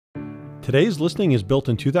Today's listing is built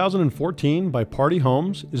in 2014 by Pardee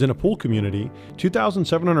Homes, is in a pool community,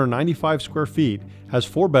 2,795 square feet, has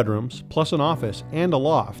 4 bedrooms, plus an office and a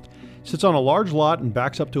loft, sits on a large lot and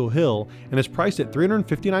backs up to a hill, and is priced at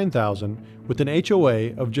 $359,000 with an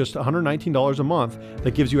HOA of just $119 a month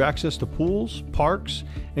that gives you access to pools, parks,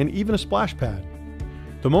 and even a splash pad.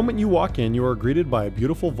 The moment you walk in, you are greeted by a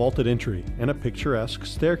beautiful vaulted entry and a picturesque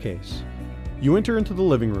staircase. You enter into the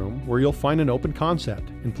living room where you'll find an open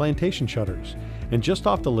concept and plantation shutters, and just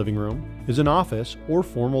off the living room is an office or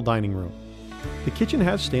formal dining room. The kitchen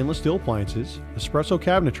has stainless steel appliances, espresso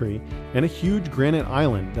cabinetry, and a huge granite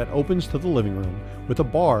island that opens to the living room with a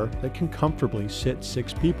bar that can comfortably sit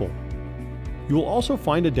 6 people. You will also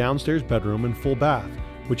find a downstairs bedroom and full bath,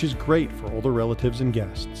 which is great for older relatives and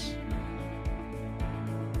guests.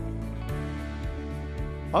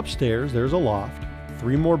 Upstairs there's a loft,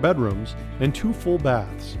 3 more bedrooms, and 2 full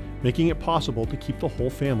baths, making it possible to keep the whole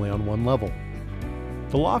family on one level.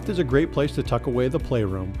 The loft is a great place to tuck away the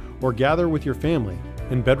playroom or gather with your family,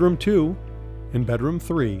 and bedroom 2 and bedroom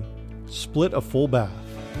 3 split a full bath.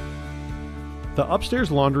 The upstairs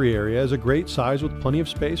laundry area is a great size with plenty of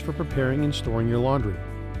space for preparing and storing your laundry.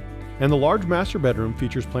 And the large master bedroom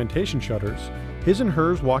features plantation shutters, his and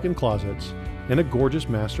hers walk-in closets, and a gorgeous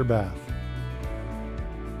master bath.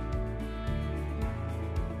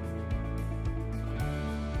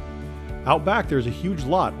 Out back there's a huge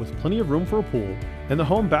lot with plenty of room for a pool, and the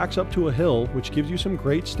home backs up to a hill which gives you some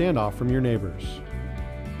great standoff from your neighbors.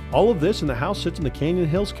 All of this and the house sits in the Canyon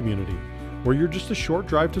Hills community, where you're just a short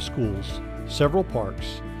drive to schools, several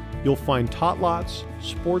parks. You'll find tot lots,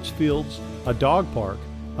 sports fields, a dog park,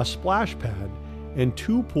 a splash pad, and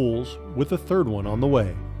 2 pools with a 3rd one on the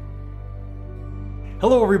way.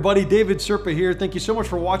 Hello everybody, David Serpa here. Thank you so much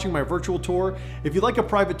for watching my virtual tour. If you'd like a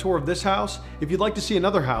private tour of this house, if you'd like to see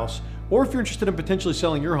another house, or if you're interested in potentially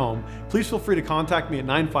selling your home, please feel free to contact me at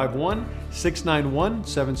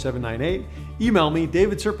 951-691-7798. Email me,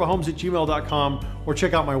 davidserpahomes@gmail.com, or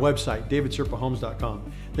check out my website,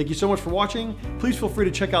 davidserpahomes.com. Thank you so much for watching. Please feel free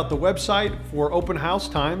to check out the website for open house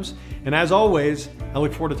times. And as always, I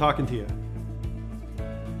look forward to talking to you.